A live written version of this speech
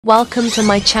Welcome to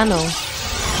my channel.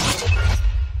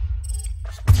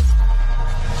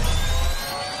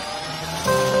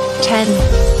 Ten,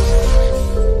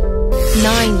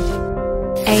 9,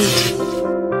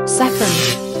 8, 7,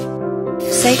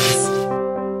 6,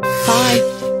 5,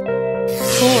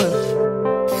 4,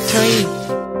 3,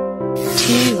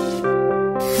 2,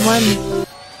 1,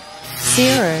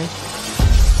 0.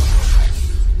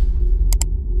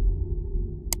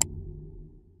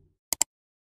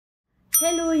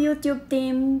 Hello YouTube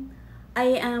team,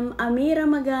 I am Amira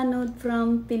Maganod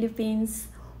from Philippines,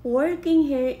 working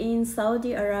here in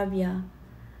Saudi Arabia,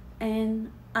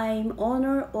 and I'm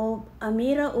owner of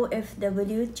Amira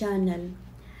OFW channel.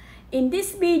 In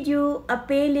this video,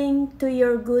 appealing to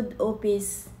your good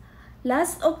office,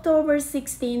 last October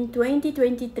 16,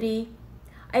 2023,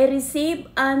 I received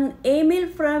an email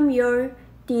from your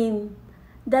team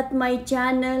that my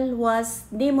channel was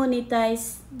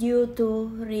demonetized due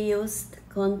to reused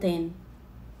content.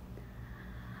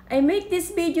 I make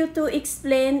this video to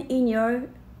explain in your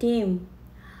team.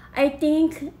 I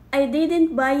think I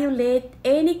didn't violate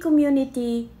any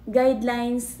community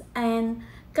guidelines and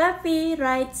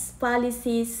copyrights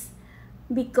policies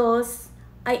because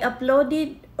I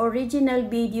uploaded original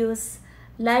videos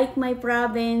like my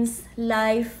province,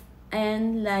 life,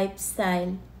 and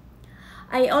lifestyle.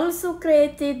 I also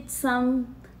created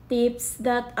some tips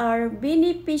that are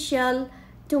beneficial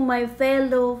to my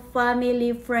fellow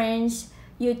family, friends,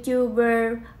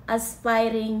 YouTuber,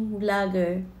 aspiring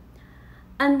blogger.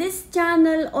 On this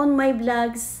channel, on my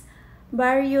blogs,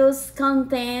 various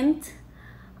content,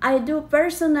 I do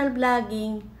personal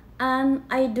blogging and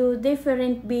I do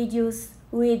different videos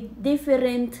with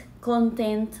different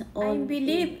content on. I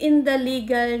believe in the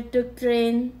legal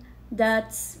doctrine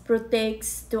that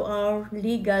protects to our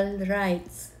legal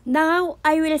rights. Now,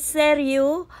 I will share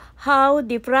you how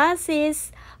the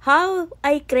process, how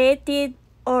I created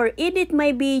or edit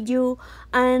my video,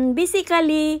 and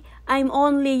basically, I'm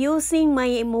only using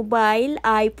my mobile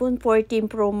iPhone 14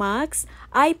 Pro Max,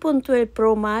 iPhone 12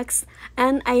 Pro Max,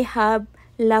 and I have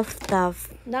laptop.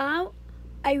 Now,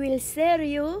 I will share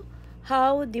you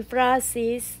how the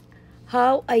process,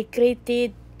 how I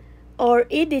created or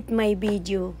edit my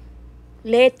video.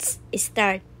 Let's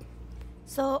start.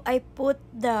 So I put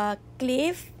the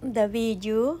clip, the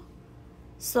video.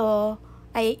 So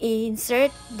I insert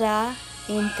the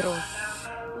intro.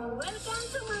 Welcome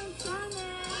to my channel.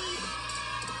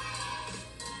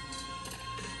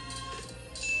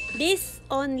 This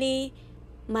only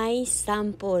my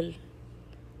sample.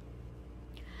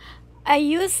 I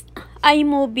use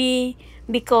iMovie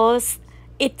because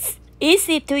it's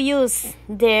easy to use.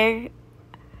 There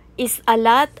is a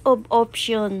lot of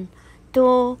option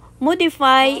to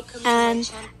modify and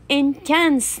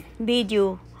enhance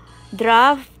video,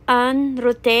 draft and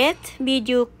rotate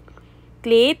video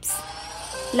clips,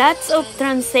 lots of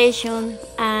transition,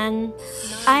 and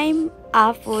I'm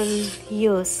a full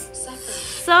use.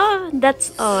 So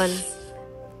that's all.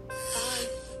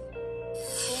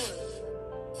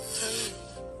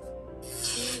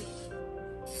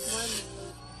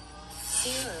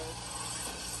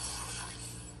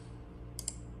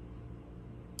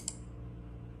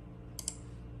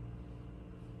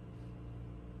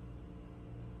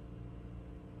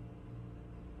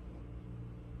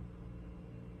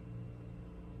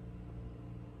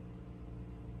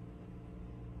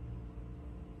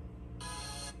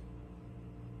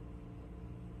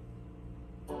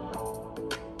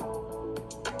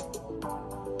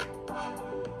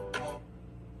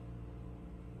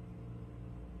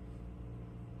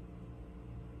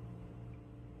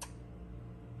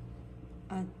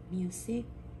 Add music,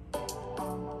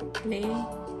 play,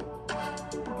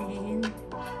 then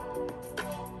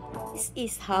this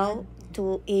is how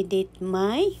to edit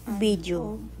my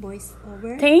video. Voice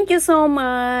over. Thank you so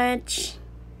much.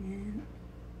 And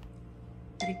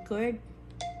record.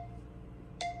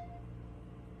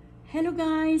 Hello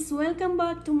guys, welcome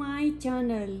back to my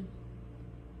channel.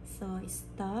 So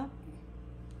stop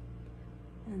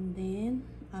and then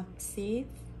accept.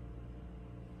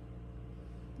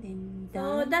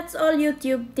 So that's all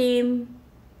YouTube team.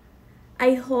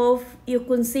 I hope you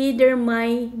consider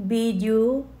my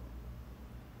video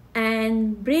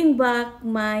and bring back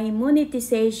my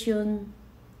monetization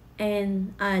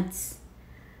and ads.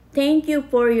 Thank you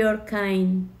for your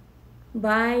kind.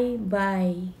 Bye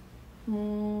bye.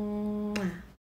 Mwah.